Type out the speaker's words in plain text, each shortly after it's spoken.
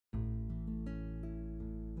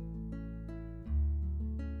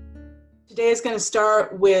Today is going to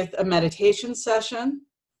start with a meditation session.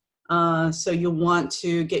 So you'll want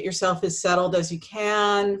to get yourself as settled as you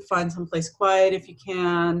can, find someplace quiet if you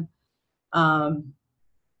can.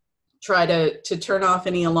 Try to turn off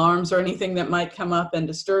any alarms or anything that might come up and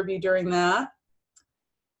disturb you during that.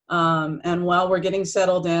 And while we're getting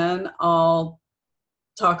settled in, I'll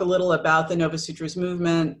talk a little about the Novasutras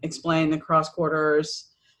movement, explain the cross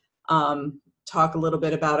quarters, talk a little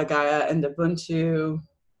bit about agaya and ubuntu.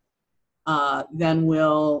 Then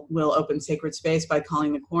we'll open sacred space by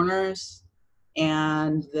calling the corners,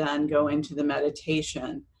 and then go into the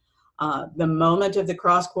meditation. The moment of the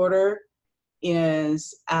cross quarter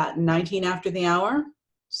is at 19 after the hour.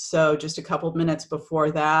 So just a couple of minutes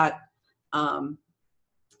before that,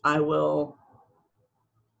 I will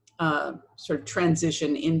sort of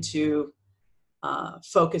transition into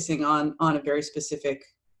focusing on a very specific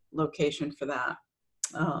location for that.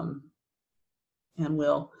 And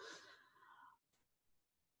we'll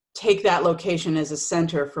take that location as a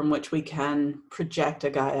center from which we can project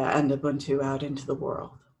agaya and ubuntu out into the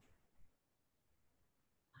world.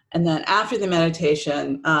 And then after the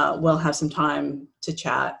meditation, we'll have some time to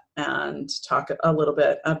chat and talk a little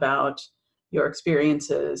bit about your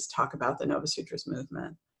experiences, talk about the Novasutras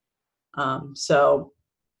movement. So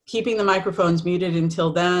keeping the microphones muted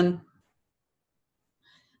until then.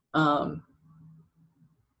 And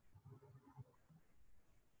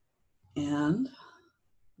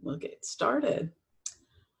we'll get started.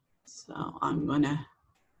 So I'm going to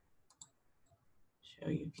show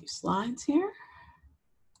you a few slides here.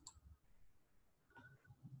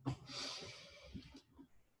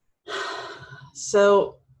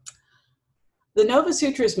 So the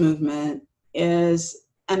Novasutras movement is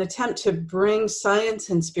an attempt to bring science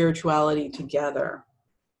and spirituality together,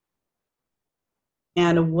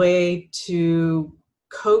 and a way to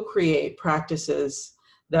co-create practices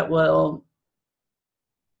that will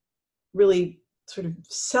really sort of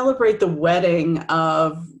celebrate the wedding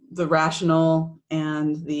of the rational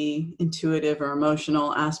and the intuitive or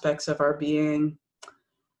emotional aspects of our being,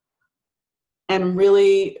 and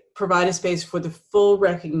really provide a space for the full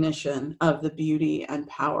recognition of the beauty and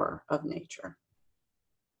power of nature.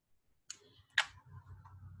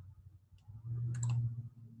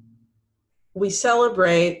 We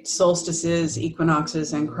celebrate solstices,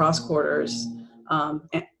 equinoxes, and cross quarters,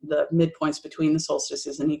 the midpoints between the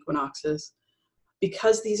solstices and equinoxes,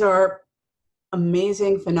 because these are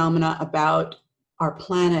amazing phenomena about our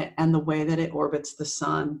planet and the way that it orbits the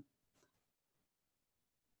sun.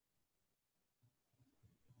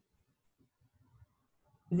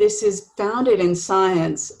 This is founded in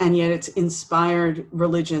science, and yet it's inspired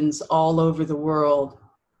religions all over the world.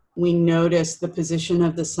 We notice the position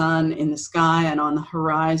of the sun in the sky and on the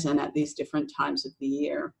horizon at these different times of the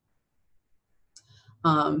year.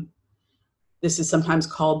 This is sometimes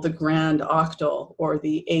called the grand octal, or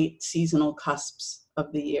the 8 seasonal cusps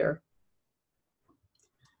of the year.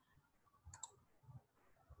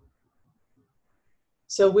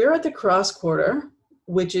 So we're at the cross quarter,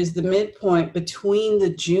 which is the midpoint between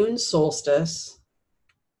the June solstice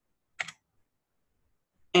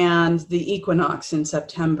and the equinox in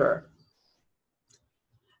September.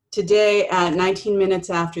 Today at 19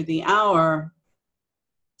 minutes after the hour,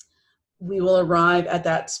 we will arrive at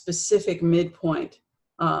that specific midpoint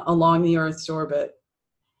along the Earth's orbit.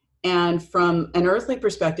 And from an earthly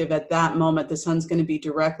perspective, at that moment, the sun's going to be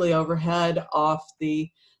directly overhead off the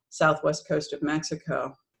southwest coast of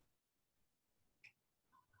Mexico.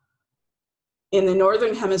 In the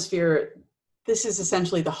northern hemisphere, this is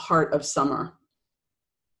essentially the heart of summer.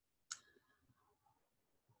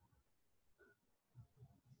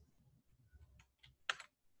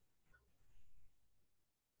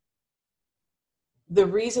 The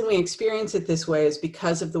reason we experience it this way is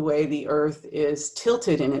because of the way the Earth is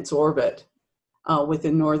tilted in its orbit, with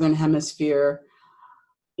the northern hemisphere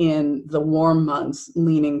in the warm months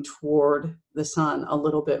leaning toward the sun a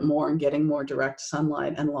little bit more and getting more direct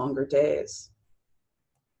sunlight and longer days.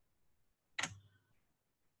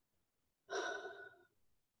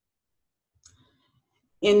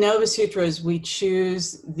 In Novasutras, we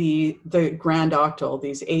choose the grand octal,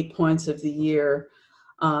 these 8 points of the year,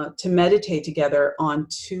 to meditate together on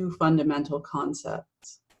 2 fundamental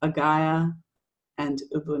concepts, agaya and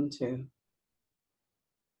ubuntu.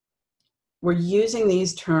 We're using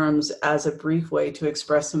these terms as a brief way to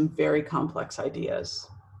express some very complex ideas.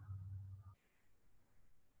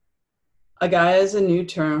 Agaya is a new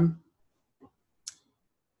term,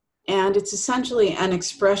 and it's essentially an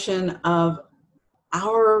expression of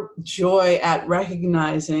our joy at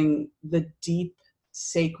recognizing the deep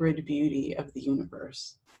sacred beauty of the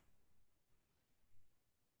universe.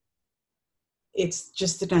 it's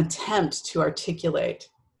just an attempt to articulate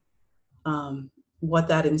what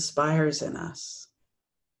that inspires in us.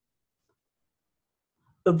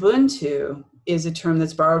 Ubuntu is a term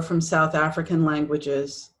that's borrowed from South African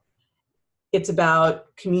languages. It's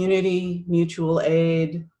about community, mutual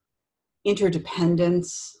aid,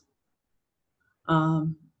 interdependence.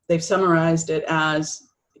 They've summarized it as,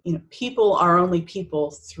 people are only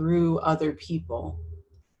people through other people.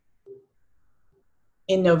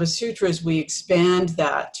 In Novasutras, we expand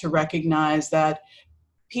that to recognize that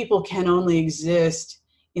people can only exist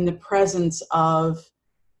in the presence of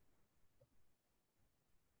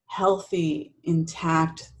healthy,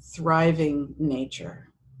 intact, thriving nature.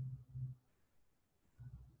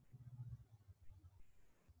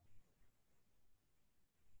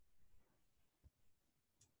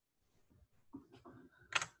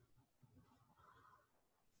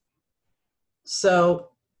 So,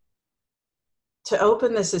 to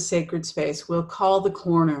open this as sacred space, we'll call the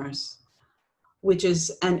corners, which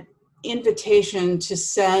is an invitation to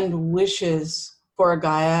send wishes for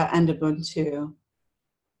agaya and ubuntu,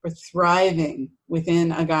 for thriving within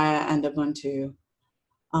agaya and ubuntu,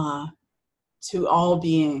 to all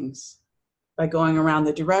beings by going around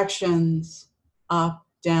the directions, up,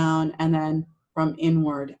 down, and then from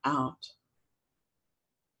inward out.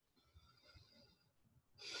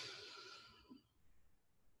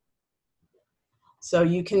 So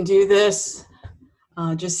you can do this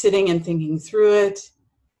just sitting and thinking through it.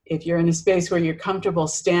 If you're in a space where you're comfortable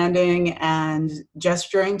standing and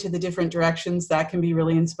gesturing to the different directions, that can be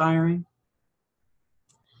really inspiring.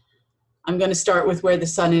 I'm going to start with where the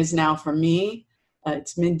sun is now for me.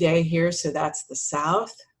 It's midday here, so that's the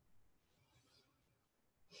south.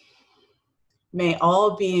 May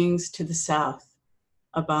all beings to the south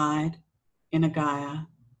abide in agaya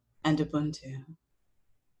and ubuntu.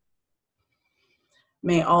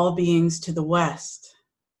 May all beings to the west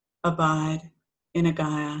abide in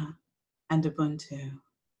agaya and ubuntu.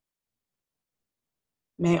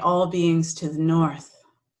 May all beings to the north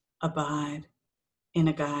abide in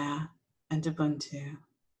agaya and ubuntu.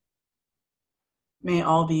 May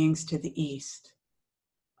all beings to the east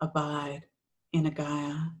abide in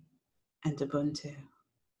agaya and ubuntu.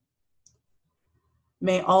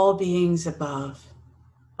 May all beings above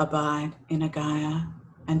abide in agaya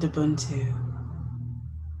and ubuntu.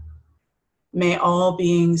 May all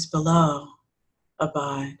beings below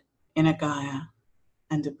abide in agaya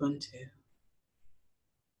and ubuntu.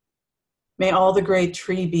 May all the great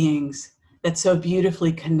tree beings that so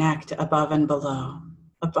beautifully connect above and below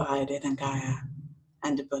abide in agaya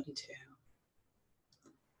and ubuntu.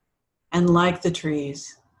 And like the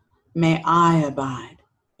trees, may I abide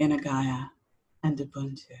in agaya and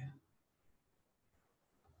ubuntu.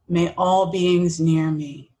 May all beings near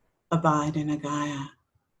me abide in agaya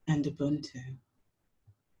and ubuntu.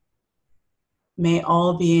 May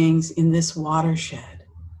all beings in this watershed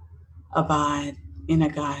abide in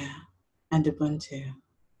agaya and ubuntu.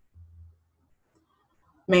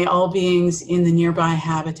 May all beings in the nearby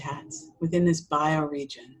habitats within this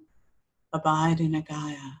bioregion abide in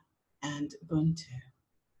agaya and ubuntu.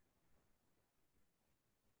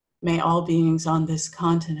 May all beings on this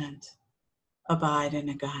continent abide in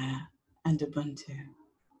agaya and ubuntu.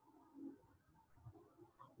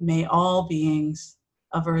 May all beings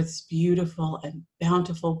of Earth's beautiful and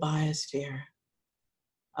bountiful biosphere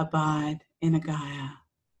abide in agaya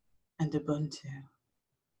and ubuntu.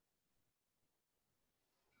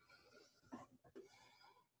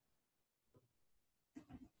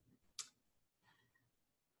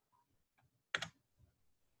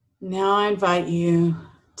 Now I invite you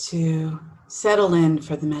to settle in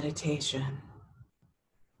for the meditation.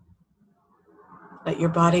 Let your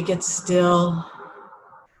body get still,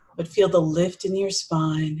 but feel the lift in your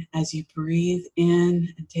spine as you breathe in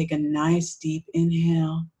and take a nice deep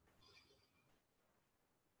inhale.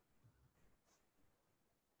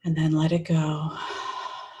 And then let it go.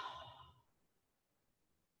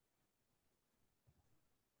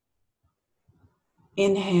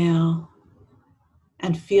 Inhale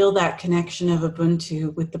and feel that connection of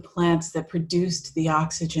ubuntu with the plants that produced the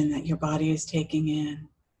oxygen that your body is taking in.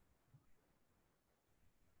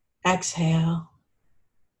 Exhale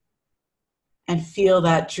and feel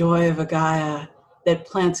that joy of agaya, that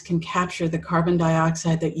plants can capture the carbon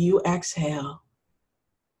dioxide that you exhale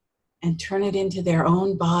and turn it into their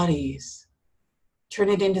own bodies. Turn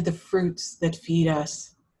it into the fruits that feed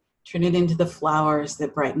us. Turn it into the flowers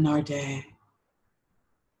that brighten our day.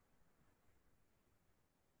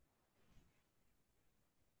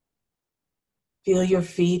 Feel your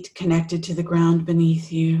feet connected to the ground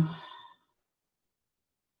beneath you.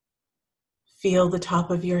 Feel the top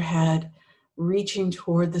of your head reaching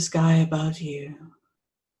toward the sky above you.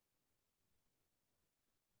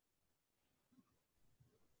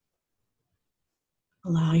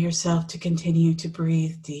 Allow yourself to continue to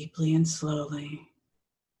breathe deeply and slowly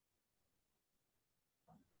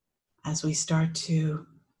as we start to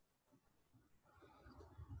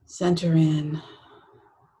center in.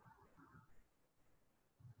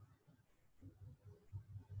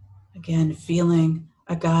 Again, feeling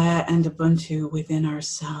agaya and ubuntu within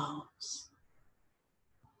ourselves.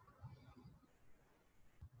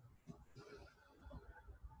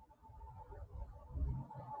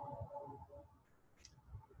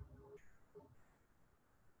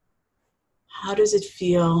 How does it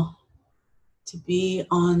feel to be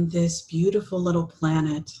on this beautiful little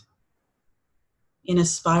planet in a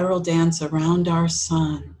spiral dance around our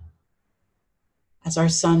sun as our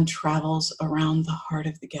sun travels around the heart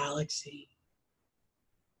of the galaxy?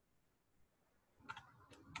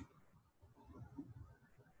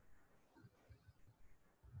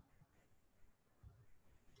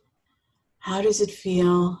 How does it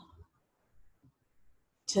feel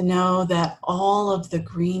to know that all of the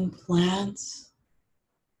green plants,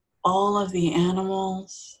 all of the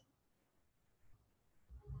animals,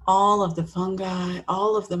 all of the fungi,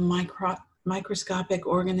 all of the microscopic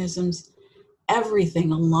organisms,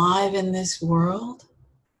 everything alive in this world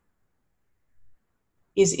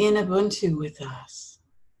is in Ubuntu with us,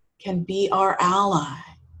 can be our ally?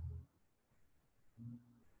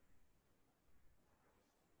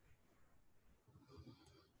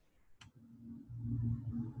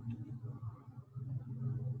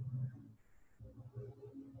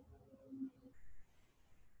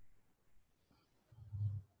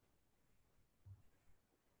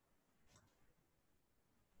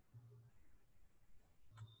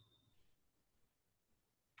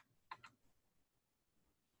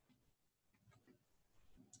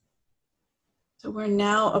 So we're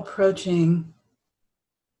now approaching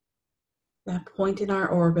that point in our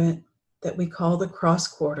orbit that we call the cross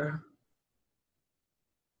quarter.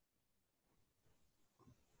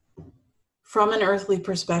 From an earthly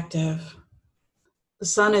perspective, the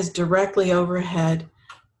sun is directly overhead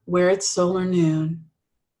where it's solar noon,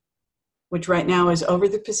 which right now is over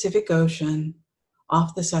the Pacific Ocean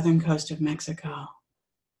off the southern coast of Mexico.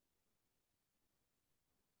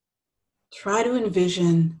 Try to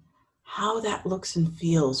envision how that looks and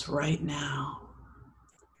feels right now.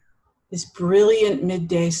 This brilliant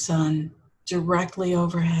midday sun directly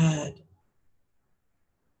overhead.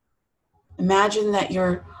 Imagine that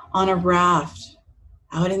you're on a raft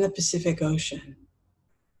out in the Pacific Ocean.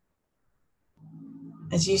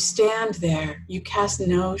 As you stand there, you cast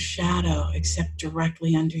no shadow except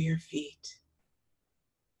directly under your feet.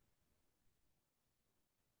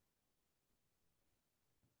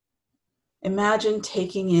 Imagine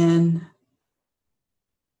taking in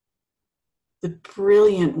the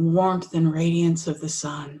brilliant warmth and radiance of the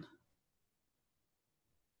sun,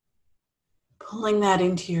 pulling that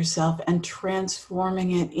into yourself and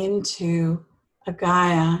transforming it into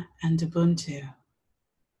agaya and ubuntu.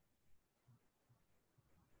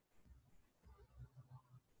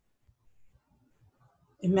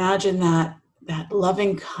 Imagine that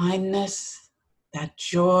loving kindness, that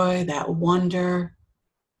joy, that wonder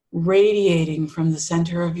radiating from the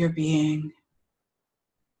center of your being,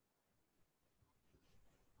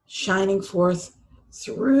 shining forth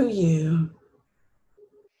through you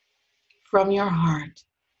from your heart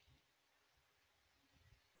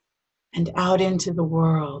and out into the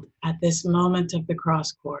world at this moment of the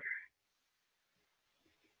cross quarter.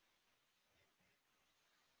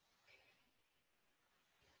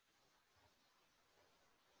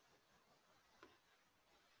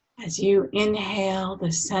 As you inhale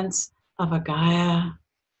the sense of agaya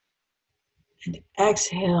and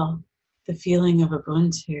exhale the feeling of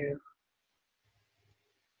ubuntu,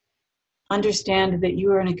 understand that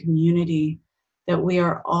you are in a community, that we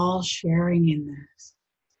are all sharing in this.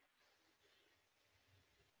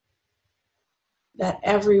 That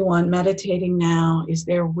everyone meditating now is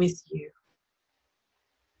there with you.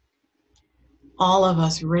 All of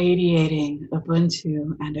us radiating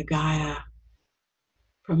ubuntu and agaya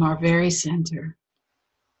from our very center.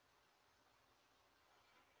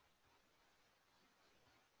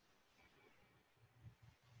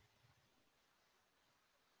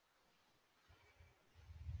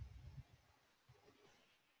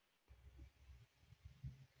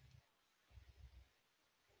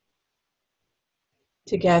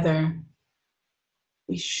 Together,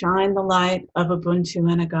 we shine the light of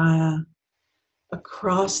ubuntu and agaya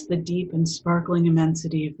across the deep and sparkling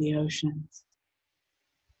immensity of the oceans.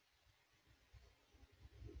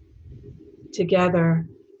 Together,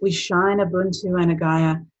 We shine Ubuntu and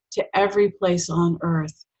agaya to every place on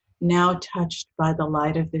earth now touched by the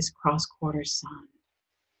light of this cross-quarter sun.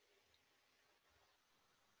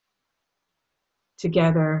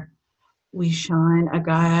 Together, we shine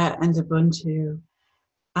agaya and ubuntu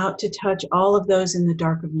out to touch all of those in the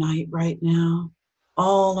dark of night right now,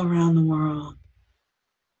 all around the world.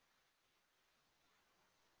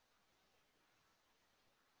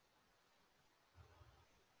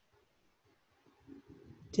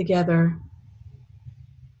 Together,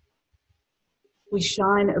 we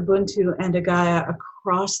shine ubuntu and agaya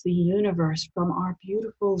across the universe from our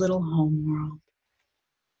beautiful little home world.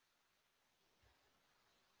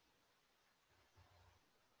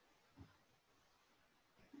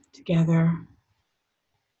 Together,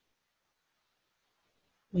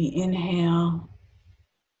 we inhale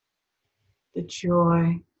the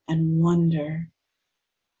joy and wonder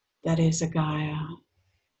that is agaya.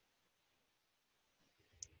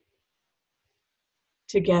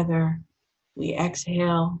 Together, we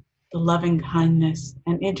exhale the loving kindness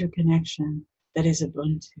and interconnection that is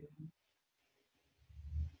ubuntu.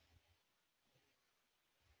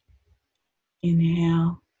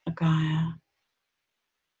 Inhale agaya.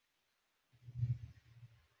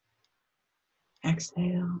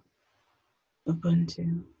 Exhale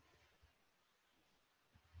ubuntu.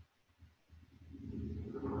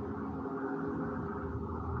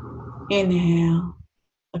 Inhale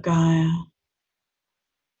agaya.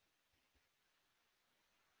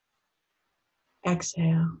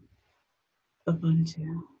 Exhale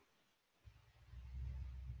ubuntu.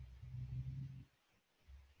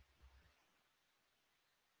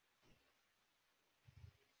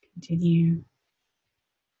 Continue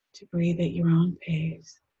to breathe at your own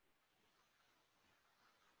pace.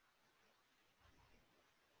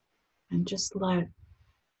 And just let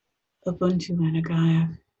ubuntu and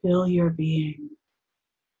agaya fill your being.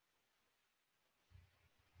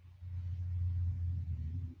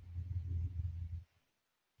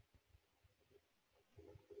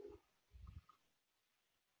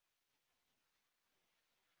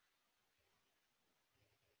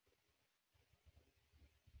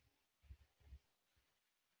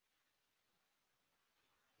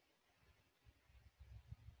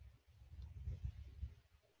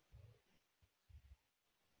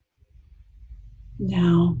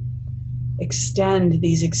 Now, extend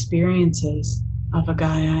these experiences of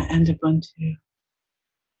agaya and ubuntu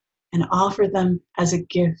and offer them as a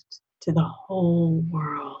gift to the whole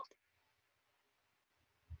world.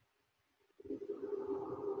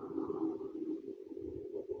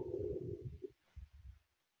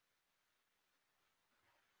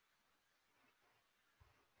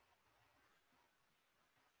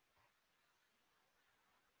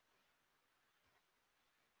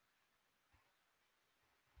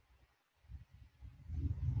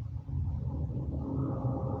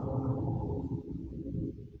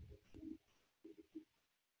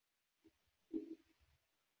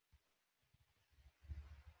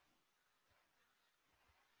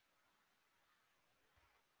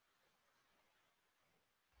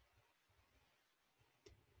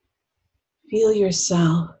 Feel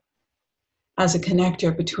yourself as a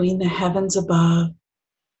connector between the heavens above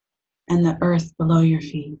and the earth below your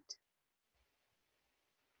feet.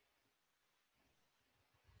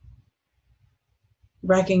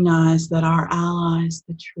 Recognize that our allies,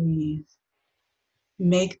 the trees,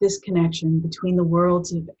 make this connection between the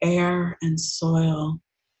worlds of air and soil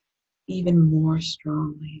even more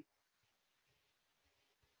strongly.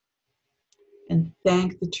 And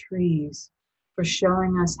thank the trees for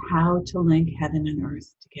showing us how to link heaven and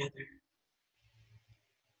earth together.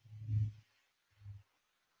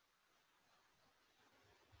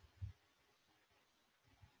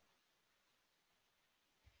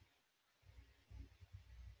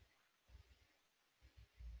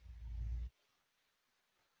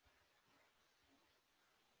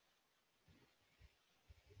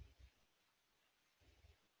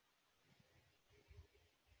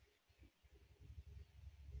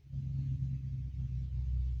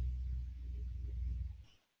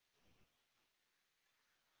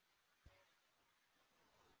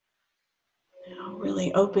 Now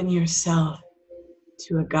really open yourself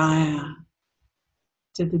to agaya,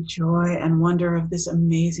 to the joy and wonder of this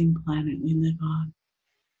amazing planet we live on.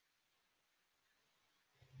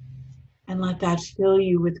 And let that fill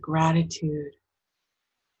you with gratitude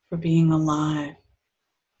for being alive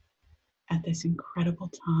at this incredible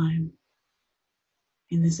time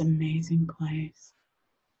in this amazing place,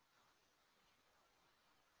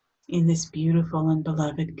 in this beautiful and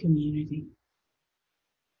beloved community.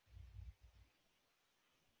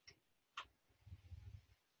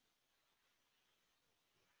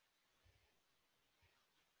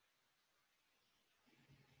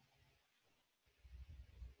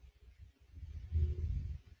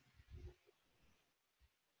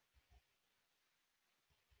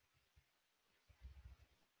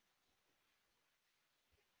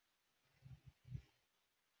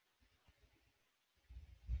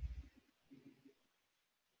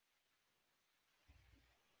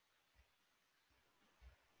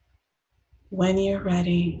 When you're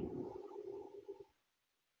ready,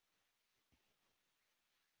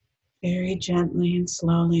 very gently and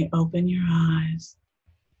slowly open your eyes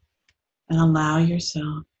and allow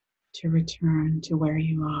yourself to return to where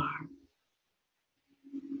you are.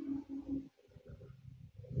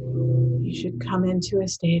 You should come into a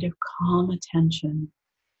state of calm attention,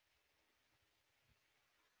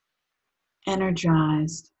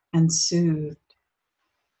 energized and soothed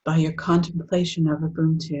by your contemplation of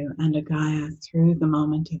Ubuntu and agaya through the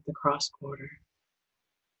moment of the cross quarter.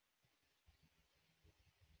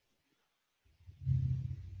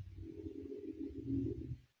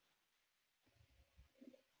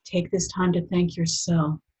 Take this time to thank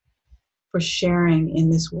yourself for sharing in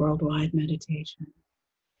this worldwide meditation.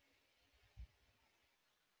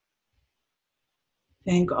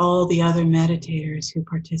 Thank all the other meditators who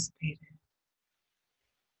participated.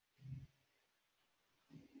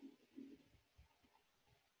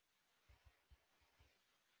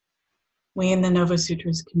 We in the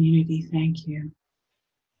Novasutras community thank you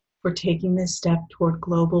for taking this step toward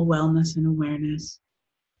global wellness and awareness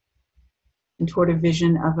and toward a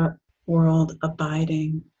vision of a world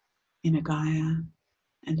abiding in agaya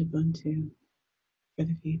and ubuntu for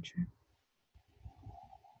the future.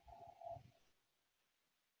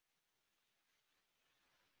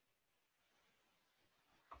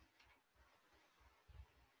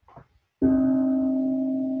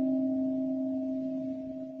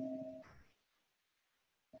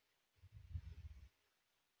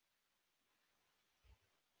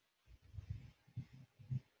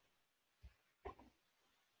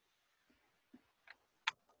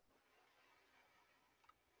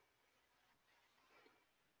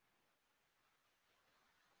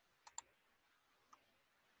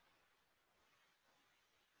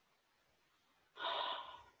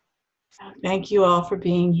 Thank you all for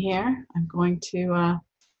being here. I'm going to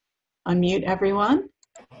unmute everyone.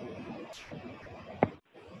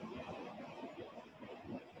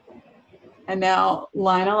 And now,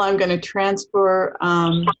 Lionel, I'm going to transfer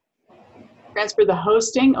the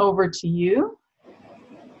hosting over to you.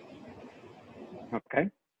 Okay.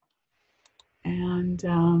 And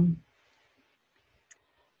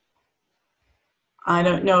I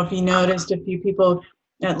don't know if you noticed, a few people,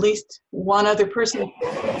 at least one other person.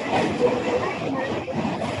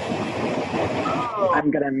 I'm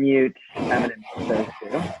going to mute those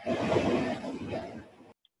two.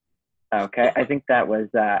 Okay, I think that was,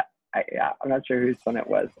 I'm not sure whose phone it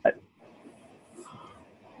was. But...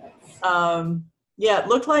 Yeah, it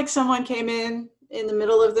looked like someone came in the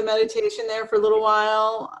middle of the meditation there for a little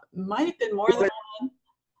while. Might have been more than one.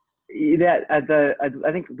 Yeah, I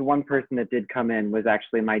think the one person that did come in was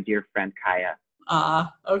actually my dear friend Kaya.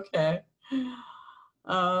 Ah, okay.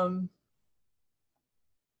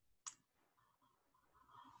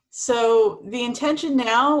 So the intention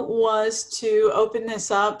now was to open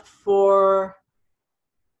this up for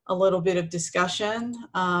a little bit of discussion.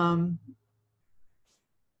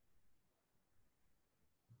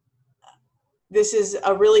 This is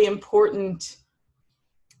a really important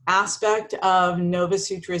aspect of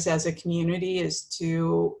Novasutras as a community, is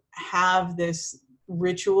to have this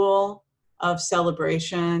ritual of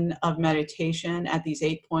celebration of meditation at these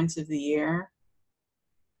 8 points of the year.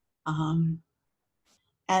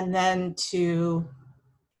 And then to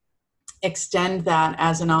extend that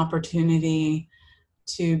as an opportunity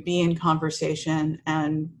to be in conversation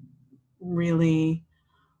and really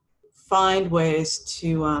find ways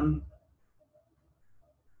to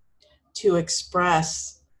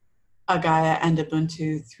express agaya and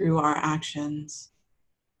ubuntu through our actions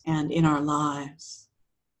and in our lives.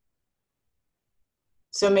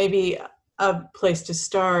 So maybe a place to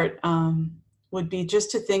start would be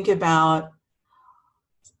just to think about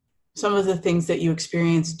some of the things that you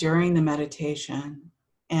experienced during the meditation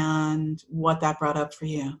and what that brought up for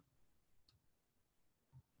you.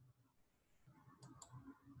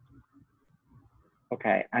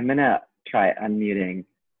 Okay, I'm going to try unmuting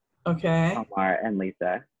Ohmar and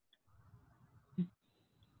Lisa.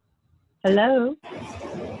 Hello.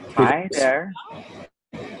 Hi there.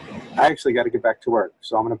 I actually got to get back to work,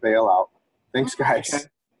 so I'm going to bail out. Thanks, guys. Okay.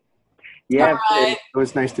 Yeah, right. It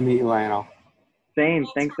was nice to meet you, Lionel. Same.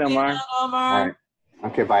 Thanks, Ohmar. All right.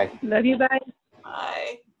 Okay, bye. Love you, bye.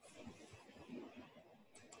 Bye.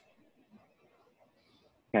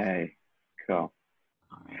 Okay, cool.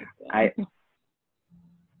 All right,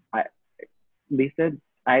 Lisa,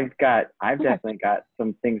 I've definitely got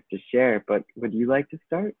some things to share, but would you like to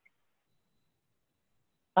start?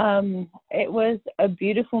 It was a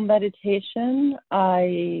beautiful meditation.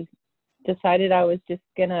 I decided I was just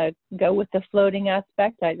gonna go with the floating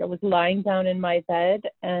aspect. I was lying down in my bed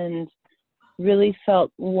and really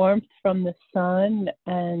felt warmth from the sun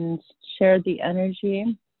and shared the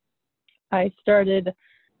energy. I started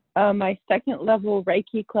my second level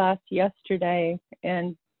Reiki class yesterday,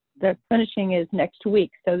 and the finishing is next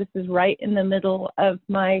week. So this is right in the middle of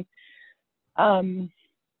my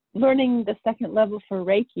learning the second level for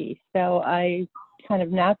Reiki. So I kind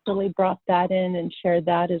of naturally brought that in and shared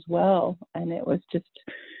that as well. And it was just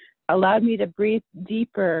allowed me to breathe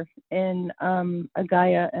deeper in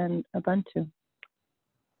agaya and ubuntu.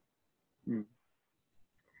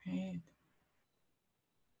 Great.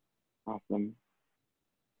 Awesome.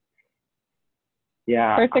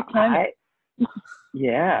 Yeah. Perfect time.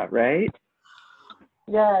 Yeah, right?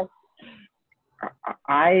 Yes.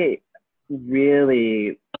 I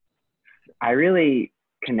really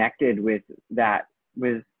connected with that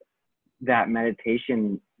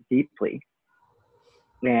meditation deeply.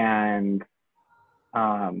 And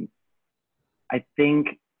I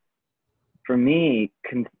think for me,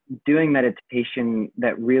 doing meditation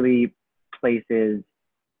that really places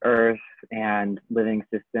Earth and living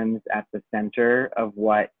systems at the center of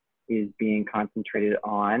what is being concentrated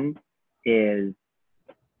on is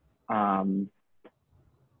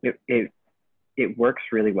it works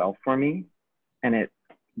really well for me. And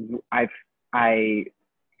I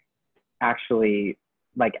actually,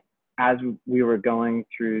 like, as we were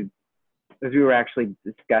actually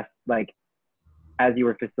discussed, like, as you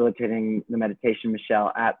were facilitating the meditation,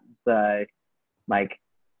 Michelle, at the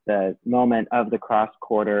moment of the cross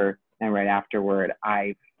quarter and right afterward,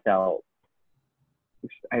 I felt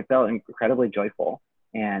incredibly joyful,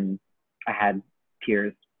 and I had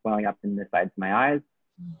tears welling up in the sides of my eyes.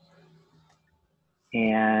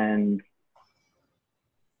 And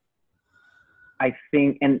I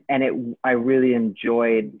think, I really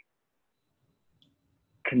enjoyed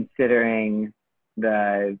considering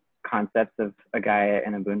the concepts of agaya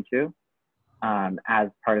and ubuntu as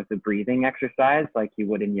part of the breathing exercise, like you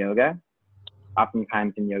would in yoga.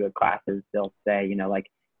 Oftentimes in yoga classes, they'll say, you know, like,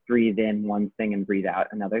 breathe in one thing and breathe out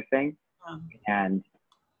another thing. And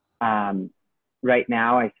right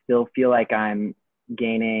now, I still feel like I'm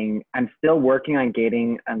still working on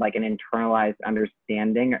gaining like an internalized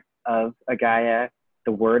understanding of agaya,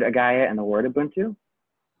 the word agaya and the word ubuntu.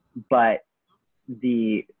 But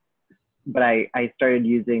I started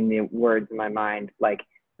using the words in my mind, like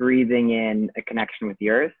breathing in a connection with the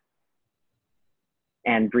earth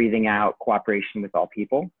and breathing out cooperation with all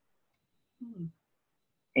people.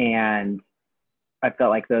 And I felt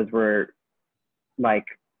like those were like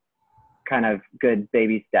kind of good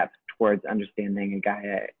baby steps towards understanding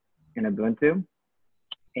agaya and ubuntu.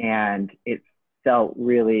 And it felt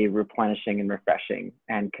really replenishing and refreshing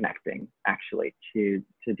and connecting, actually, to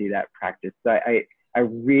do that practice. So I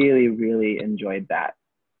really, really enjoyed that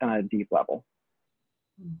on a deep level.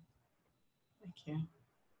 Thank you.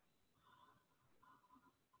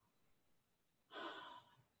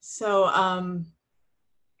 So,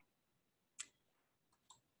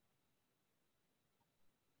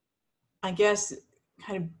 I guess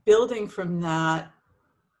kind of building from that,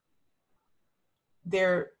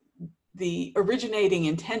 the originating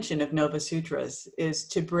intention of Novasutras is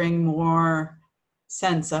to bring more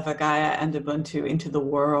sense of agaya and ubuntu into the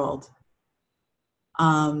world.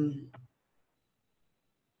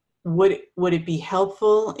 Would it be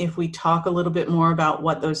helpful if we talk a little bit more about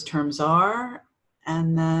what those terms are,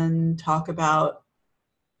 and then talk about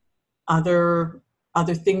other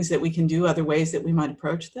things that we can do, other ways that we might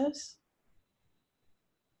approach this?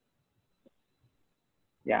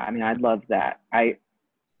 Yeah, I mean, I'd love that. I'm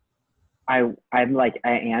like,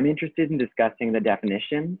 I am interested in discussing the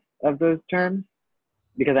definitions of those terms,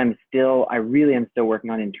 because I really am still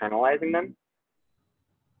working on internalizing them.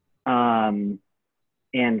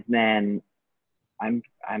 And then I'm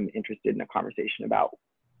interested in a conversation about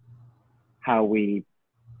how we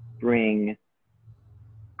actually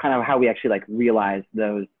like realize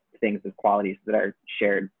those things as qualities that are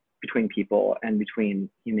shared between people and between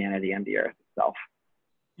humanity and the earth itself.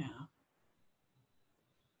 Yeah.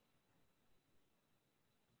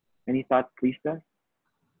 Any thoughts, Lisa?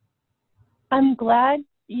 I'm glad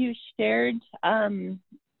you shared that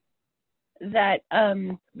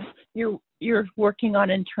you're working on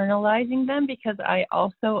internalizing them, because I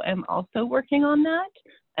am also working on that,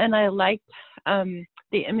 and I liked the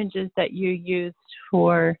images that you used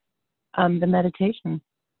for the meditation.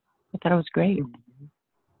 I thought it was great.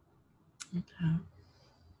 Okay.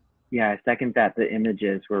 Yeah, I second that. The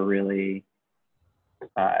images were really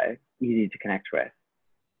easy to connect with.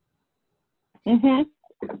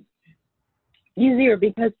 Easier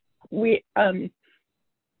because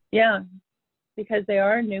because they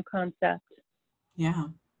are a new concept. Yeah.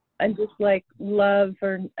 and just like love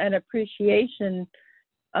and appreciation.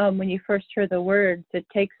 When you first hear the words, it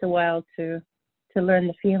takes a while to learn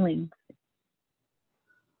the feelings.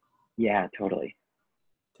 Yeah, totally.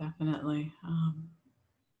 Definitely.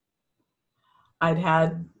 I'd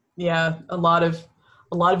had, a lot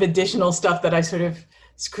of additional stuff that I sort of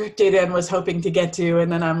scripted and was hoping to get to,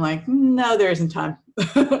 and then I'm like, no, there isn't time.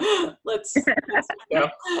 let's go.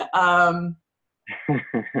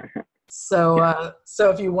 So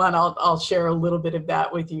if you want, I'll share a little bit of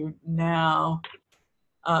that with you now,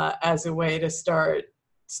 as a way to start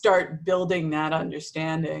building that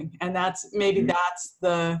understanding. And that's maybe that's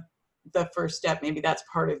the first step. Maybe that's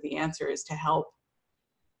part of the answer, is to help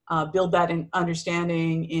build that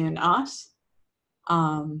understanding in us,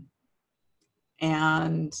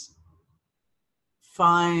 and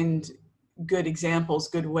find good examples,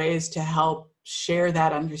 good ways to help share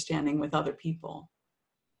that understanding with other people.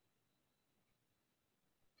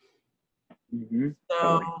 So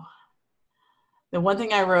Totally. the one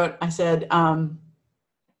thing I wrote, I said,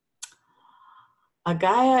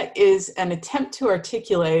 agaya is an attempt to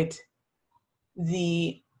articulate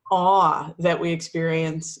the awe that we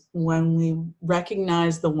experience when we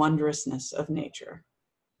recognize the wondrousness of nature.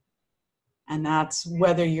 And that's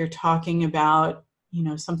whether you're talking about,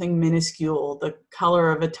 something minuscule, the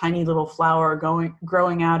color of a tiny little flower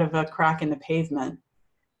growing out of a crack in the pavement,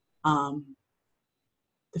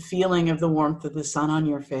 the feeling of the warmth of the sun on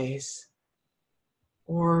your face,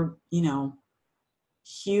 or,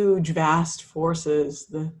 huge, vast forces,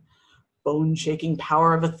 the bone-shaking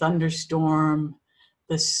power of a thunderstorm,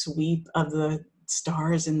 the sweep of the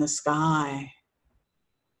stars in the sky.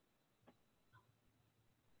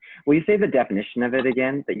 Will you say the definition of it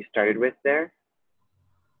again that you started with there?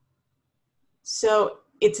 So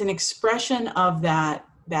it's an expression of that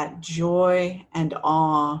joy and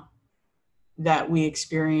awe that we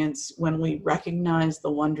experience when we recognize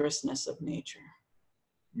the wondrousness of nature.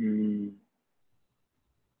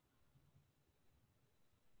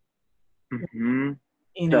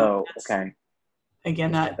 Okay.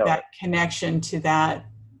 Again, that connection to that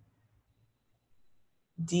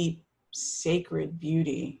deep, sacred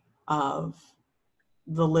beauty of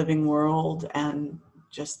the living world and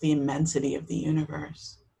just the immensity of the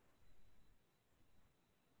universe.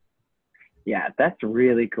 Yeah, that's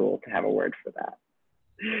really cool to have a word for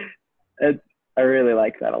that. I really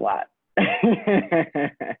like that a lot.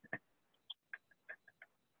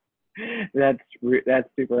 That's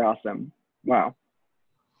super awesome. Wow.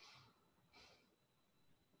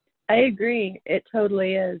 I agree. It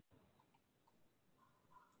totally is.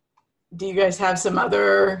 Do you guys have some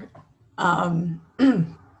other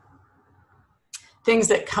things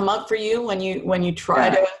that come up for you when you try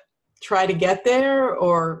to get there,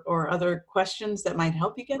 or other questions that might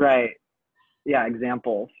help you get there? Right. Yeah,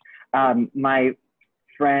 examples. My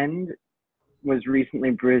friend was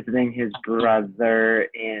recently visiting his brother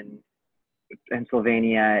in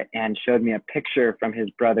Pennsylvania and showed me a picture from his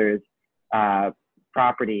brother's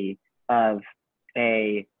property of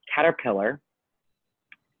a caterpillar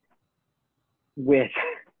with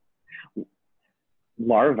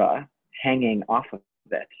larvae hanging off of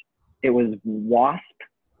it. It was wasp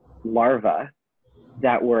larvae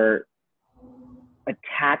that were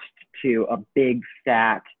attached to a big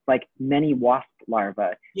fat, like many wasp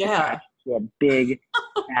larvae, attached to a big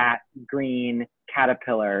fat green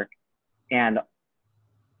caterpillar. And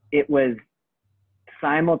it was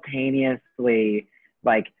simultaneously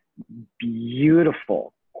like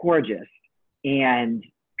beautiful, gorgeous, and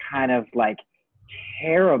kind of like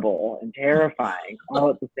terrible and terrifying all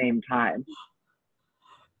at the same time.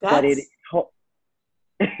 But it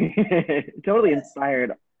totally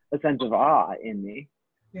inspired a sense of awe in me.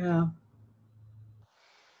 Yeah.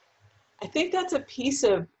 I think that's a piece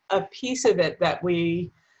of it that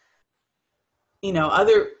we,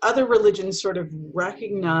 other religions sort of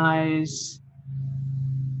recognize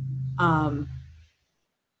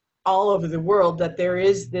all over the world, that there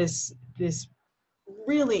is this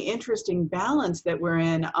really interesting balance that we're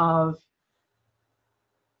in of,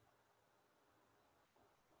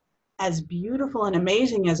 as beautiful and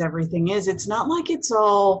amazing as everything is, it's not like it's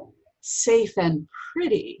all safe and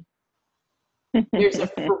pretty. There's a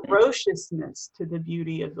ferociousness to the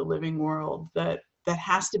beauty of the living world that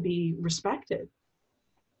has to be respected.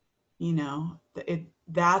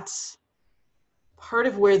 That's part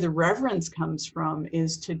of where the reverence comes from,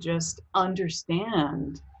 is to just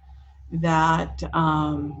understand that,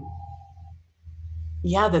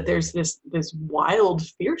 that there's this wild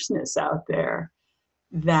fierceness out there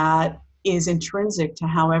that is intrinsic to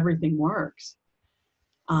how everything works.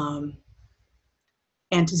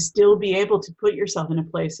 and to still be able to put yourself in a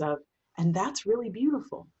place of, and that's really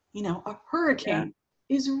beautiful. You know, a hurricane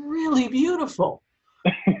is really beautiful.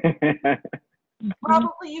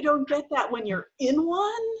 Probably you don't get that when you're in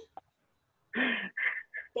one,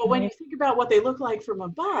 but when you think about what they look like from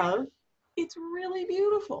above, it's really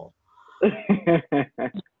beautiful.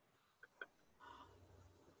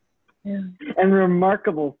 Yeah. And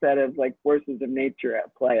remarkable set of like forces of nature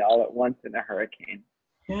at play all at once in a hurricane.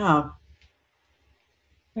 Yeah.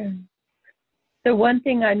 The one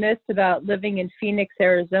thing I missed about living in Phoenix,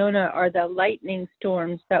 Arizona, are the lightning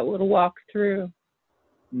storms that would walk through.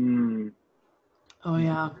 Mm. Oh,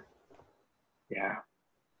 yeah. Yeah.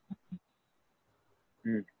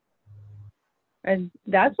 Mm. And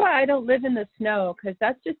that's why I don't live in the snow, because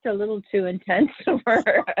that's just a little too intense for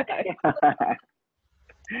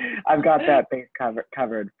I've got that base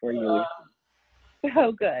covered for you.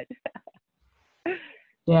 Oh, good.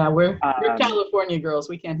 Yeah, we're California girls.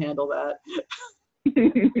 We can't handle that.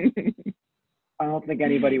 I don't think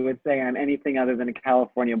anybody would say I'm anything other than a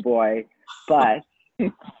California boy, but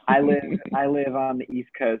I live on the East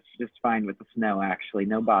Coast just fine with the snow, actually.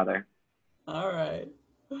 No bother. All right.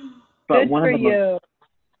 But Good for you.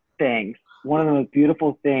 One of the most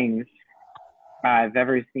beautiful things I've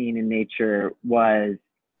ever seen in nature was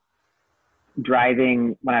when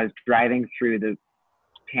I was driving through the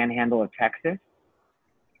panhandle of Texas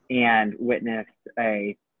and witnessed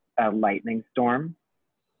a lightning storm.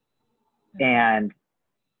 And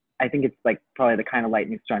I think it's like probably the kind of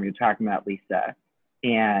lightning storm you're talking about, Lisa.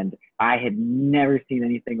 And I had never seen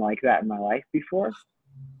anything like that in my life before.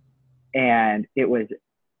 And it was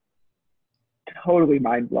totally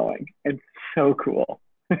mind-blowing and so cool.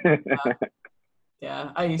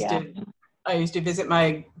 Yeah, I used to visit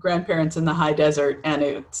my grandparents in the high desert, and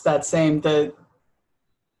it's that same, the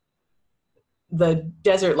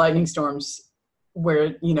desert lightning storms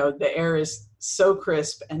where, you know, the air is so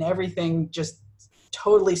crisp and everything just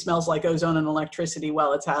totally smells like ozone and electricity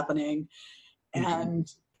while it's happening. And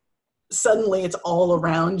suddenly it's all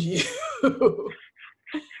around you.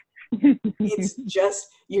 It's just,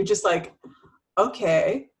 you're just like,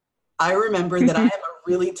 okay, I remember that I am a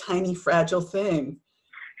really tiny, fragile thing.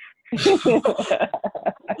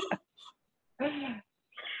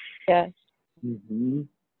 Yes. Mm-hmm.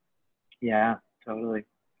 Yeah, totally.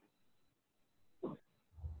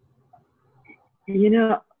 You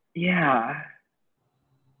know, yeah.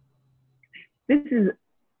 This is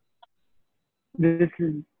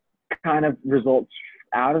kind of results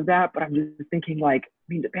out of that, but I'm just thinking, like, I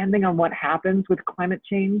mean, depending on what happens with climate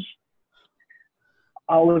change,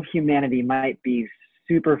 all of humanity might be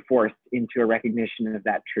super forced into a recognition of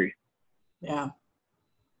that truth. Yeah.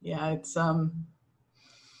 Yeah, it's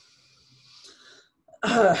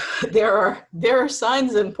there are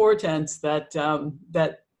signs and portents that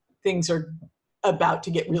that things are about to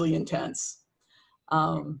get really intense.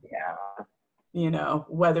 Yeah. You know,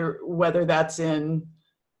 whether that's in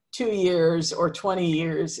 2 years or 20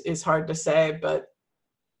 years is hard to say, but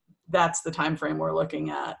that's the time frame we're looking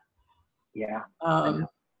at. Yeah.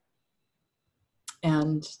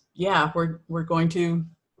 And yeah, we're going to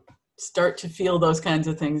start to feel those kinds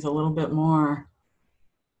of things a little bit more.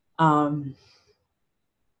 And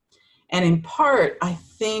in part, I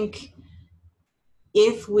think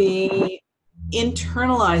if we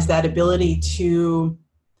internalize that ability to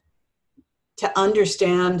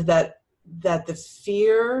understand that the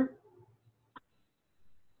fear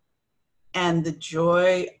and the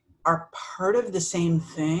joy are part of the same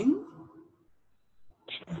thing,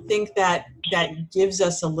 I think that gives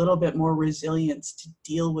us a little bit more resilience to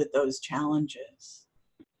deal with those challenges.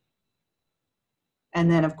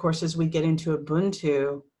 And then, of course, as we get into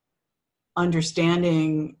Ubuntu,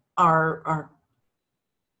 understanding our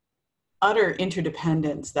utter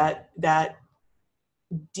interdependence, that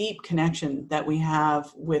deep connection that we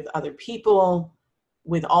have with other people,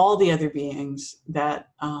 with all the other beings that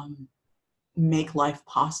make life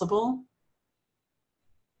possible,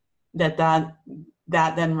 that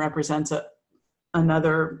then represents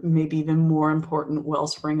another, maybe even more important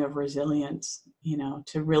wellspring of resilience, you know,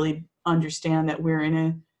 to really understand that we're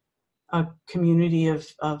in a community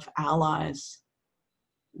of allies,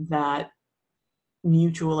 that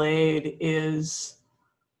mutual aid is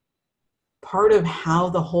part of how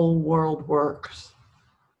the whole world works,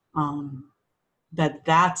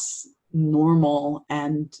 that's normal,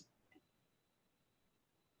 and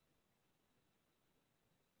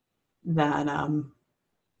that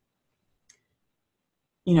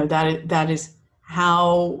you know, that is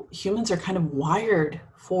how humans are kind of wired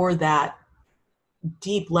for that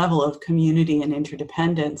deep level of community and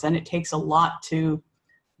interdependence, and it takes a lot to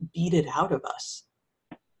beat it out of us.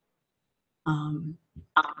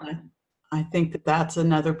 I think that that's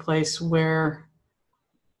another place where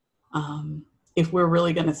if we're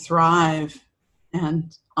really going to thrive,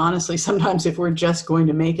 and honestly, sometimes if we're just going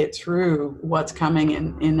to make it through what's coming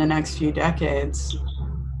in the next few decades,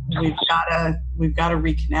 we've got to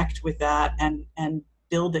reconnect with that and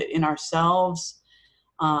build it in ourselves,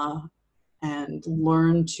 and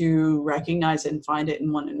learn to recognize it and find it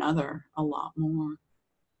in one another a lot more.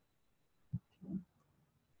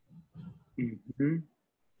 Mm-hmm.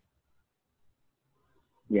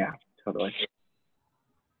 Yeah, totally.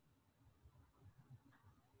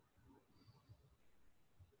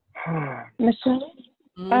 Michelle,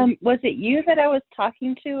 was it you that I was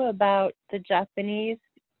talking to about the Japanese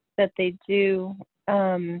that they do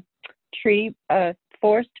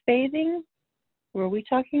forest bathing? Were we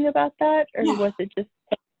talking about that, or was it just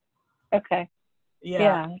okay?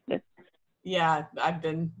 Yeah. I've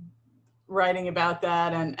been writing about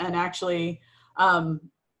that, and actually,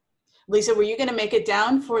 Lisa, were you going to make it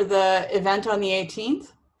down for the event on the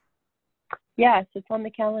 18th? Yes, it's on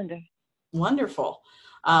the calendar. Wonderful.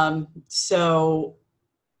 So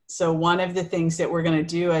one of the things that we're going to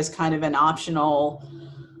do as kind of an optional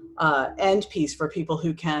end piece for people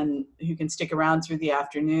who can stick around through the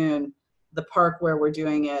afternoon, the park where we're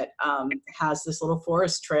doing it has this little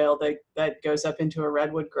forest trail that goes up into a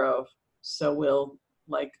redwood grove. So we'll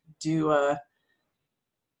do a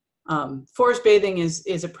forest bathing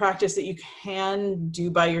is a practice that you can do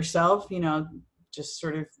by yourself, just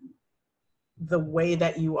sort of the way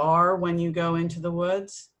that you are when you go into the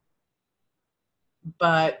woods.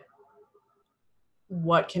 But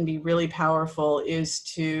what can be really powerful is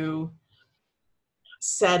to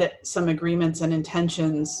set some agreements and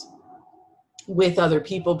intentions with other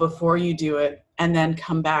people before you do it, and then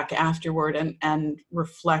come back afterward and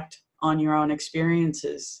reflect on your own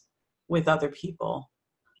experiences with other people.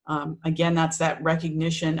 Again, that's that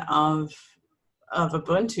recognition of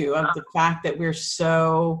ubuntu, of the fact that we're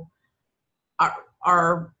so,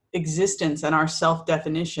 our existence and our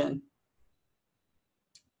self-definition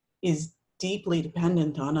is deeply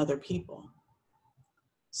dependent on other people.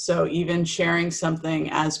 So even sharing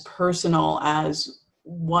something as personal as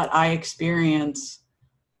what I experience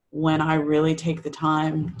when I really take the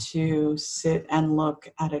time to sit and look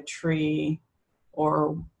at a tree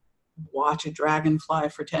or watch a dragonfly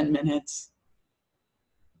for 10 minutes,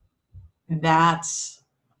 that's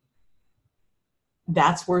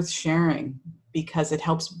worth sharing, because it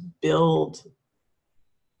helps build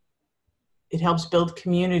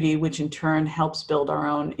community, which in turn helps build our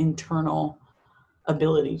own internal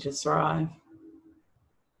ability to thrive.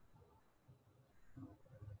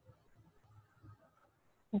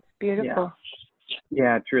 It's beautiful.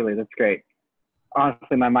 Yeah, truly, that's great.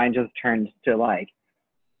 Honestly, my mind just turned to like,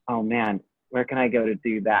 oh man, where can I go to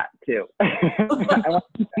do that too? I want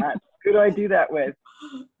to do that. Who do I do that with?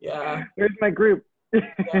 Yeah. Where's my group?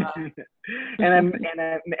 Yeah.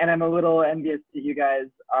 and I'm a little envious that you guys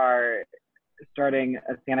are starting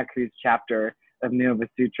a Santa Cruz chapter of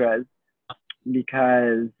Novasutras,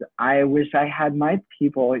 because I wish I had my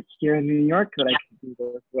people here in New York that I could do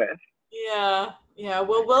this with. Yeah.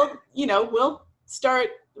 Well, we'll start.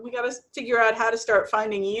 We got to figure out how to start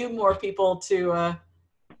finding you more people to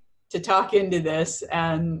talk into this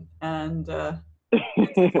and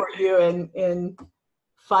support you in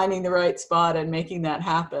finding the right spot and making that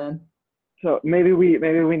happen. So maybe we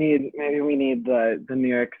need the New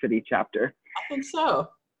York City chapter. I think so.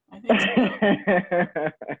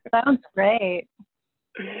 Sounds great.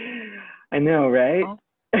 I know, right?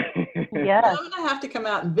 Yeah. I'm gonna have to come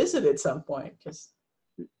out and visit at some point,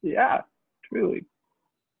 yeah, truly.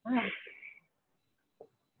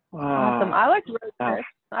 Awesome. I like road trips.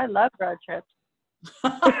 I love road trips.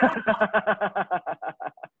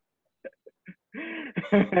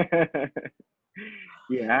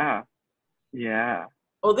 Yeah.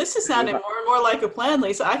 Well, this is sounding more and more like a plan,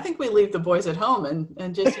 Lisa. I think we leave the boys at home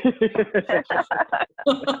and just.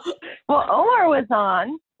 Well, Ohmar was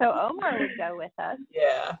on, so Ohmar would go with us.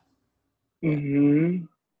 Yeah. Mm-hmm.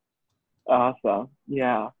 Awesome.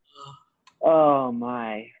 Yeah. Oh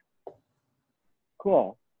my.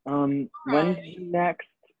 Cool. When's the next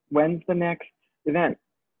event?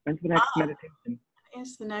 When's the next meditation?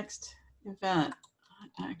 Is the next event?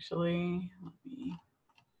 Actually,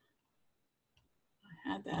 I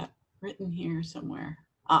had that written here somewhere.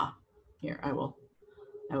 Here, I will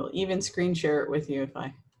even screen share it with you if I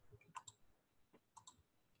get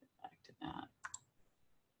back to that.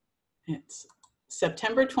 It's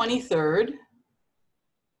September 23rd.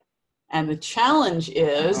 And the challenge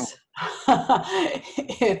is,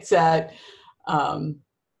 it's at,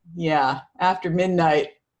 after midnight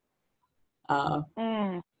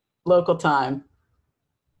local time.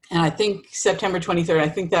 And I think September 23rd, I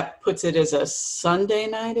think that puts it as a Sunday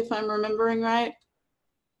night, if I'm remembering right.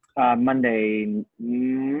 Monday.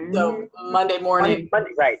 So Monday morning.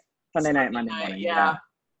 Monday, right. Sunday night, Monday morning. Yeah.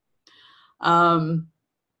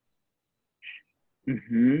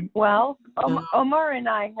 Well, Ohmar and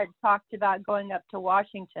I had talked about going up to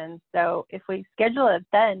Washington. So if we schedule it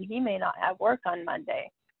then, he may not have work on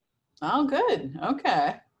Monday. Oh, good.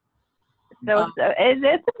 Okay. So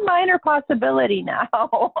it's a minor possibility now.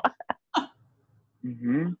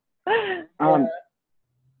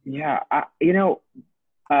 Yeah.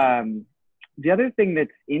 The other thing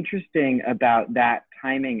that's interesting about that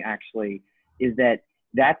timing actually is that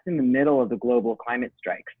that's in the middle of the global climate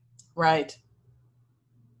strikes. Right.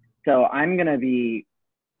 So I'm going to be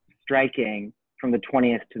striking from the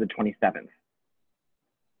 20th to the 27th.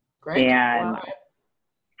 Great. And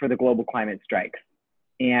for the global climate strikes.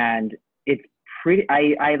 And it's pretty,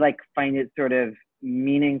 I like find it sort of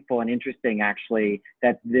meaningful and interesting actually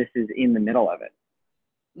that this is in the middle of it.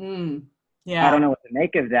 Yeah. I don't know what to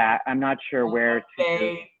make of that. I'm not sure where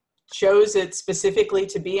they chose it specifically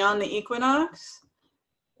to be on the equinox,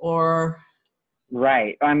 or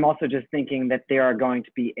right. I'm also just thinking that there are going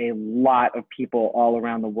to be a lot of people all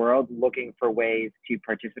around the world looking for ways to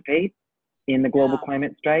participate in the global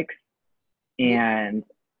climate strikes, and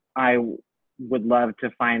I would love to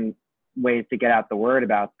find ways to get out the word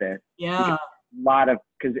about this. Yeah.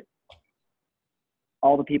 Because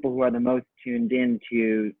all the people who are the most tuned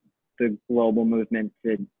into the global movement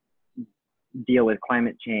to deal with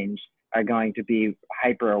climate change are going to be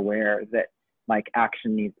hyper aware that like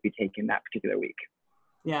action needs to be taken that particular week.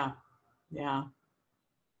 Yeah,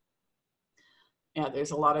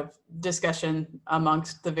 there's a lot of discussion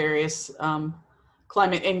amongst the various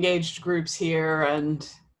climate engaged groups here, and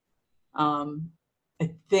I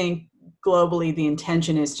think globally the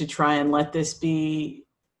intention is to try and let this be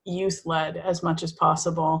youth led as much as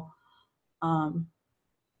possible,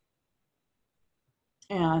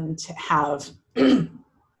 and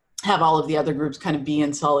have all of the other groups kind of be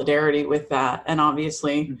in solidarity with that. And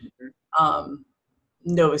obviously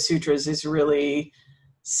Novasutras is really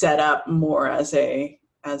set up more as a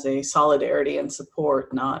solidarity and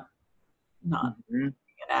support, not an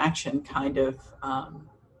action kind of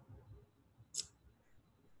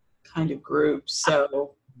group.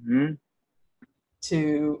 So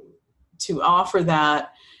to offer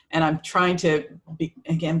that, and I'm trying to be,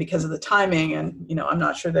 again, because of the timing, and I'm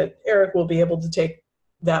not sure that Eric will be able to take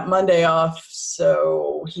that Monday off,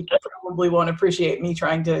 so he probably won't appreciate me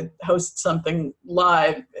trying to host something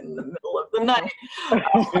live in the middle of the night.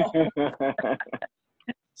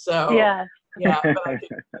 So yeah, but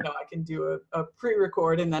I can do a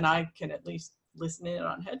pre-record, and then I can at least listen in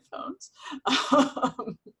on headphones.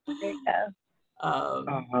 There you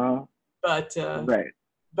go.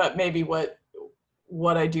 But maybe what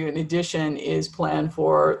I do in addition is plan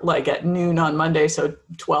for like at noon on Monday, so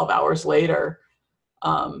 12 hours later,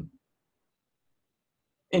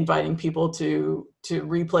 inviting people to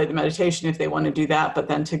replay the meditation if they want to do that, but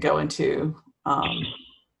then to go into a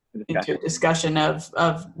discussion of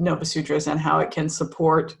Novasutras and how it can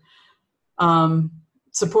support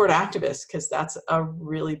activists, because that's a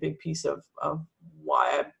really big piece of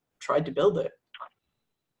why I tried to build it.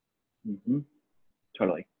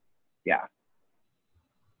 Totally. Yeah.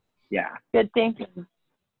 Good thinking.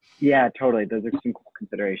 Yeah, totally. Those are some cool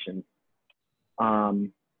considerations.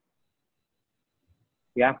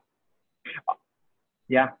 Yeah,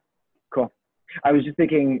 cool. I was just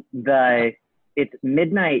thinking it's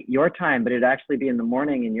midnight your time, but it'd actually be in the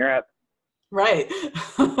morning in Europe. Right.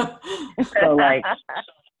 So like,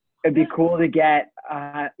 it'd be cool to get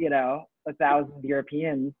 1,000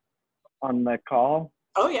 Europeans on the call.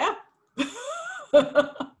 Oh yeah.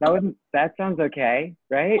 That sounds okay,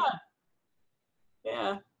 right?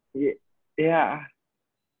 Yeah. Yeah.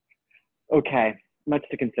 Okay. Much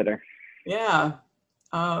to consider. Yeah.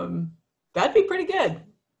 That'd be pretty good.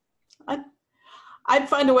 I'd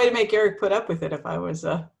find a way to make Eric put up with it if I was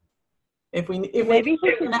if we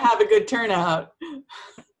were gonna have a good turnout.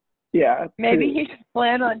 Yeah. Maybe he should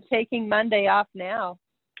plan on taking Monday off now.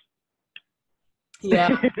 Yeah,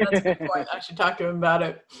 that's a good point. I should talk to him about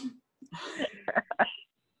it.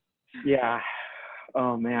 Yeah.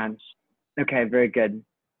 Oh man. Okay, very good.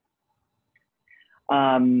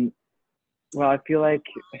 Well, I feel like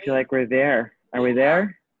we're there. Are we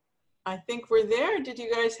there? I think we're there. Did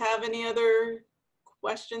you guys have any other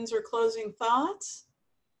questions or closing thoughts?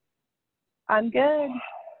 I'm good.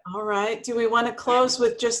 All right. Do we want to close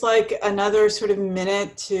with just like another sort of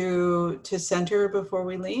minute to center before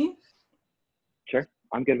we leave? Sure.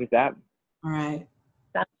 I'm good with that. All right.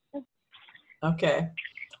 Sounds good. Okay.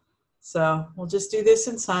 So we'll just do this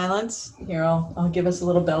in silence. Here, I'll give us a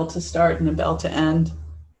little bell to start and a bell to end.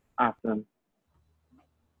 Awesome.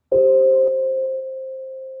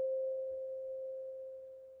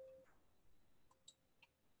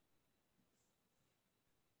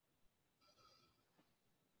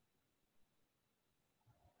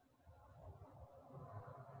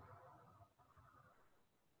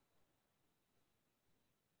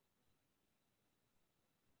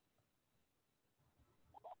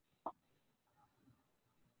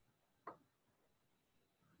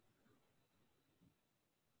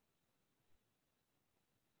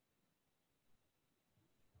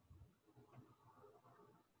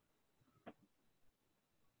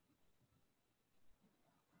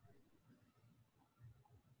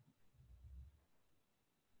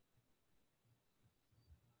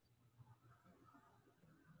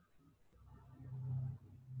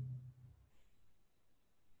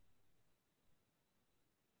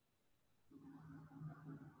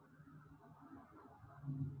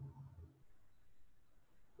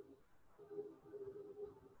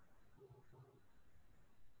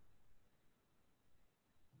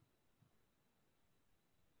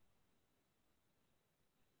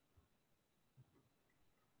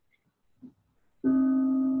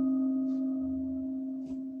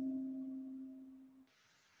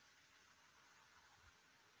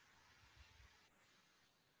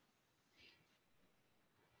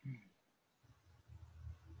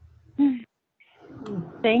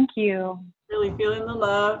 Thank you. Really feeling the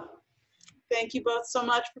love. Thank you both so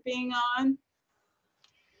much for being on.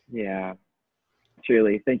 Yeah,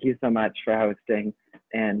 truly. Thank you so much for hosting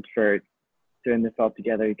and for doing this all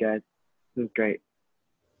together, you guys. This was great.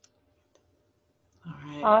 All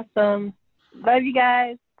right. Awesome. Love you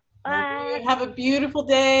guys. Okay, Bye. have a beautiful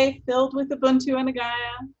day filled with Ubuntu and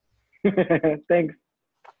agaya. Thanks.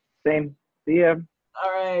 Same. See ya.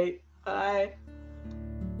 All right. Bye.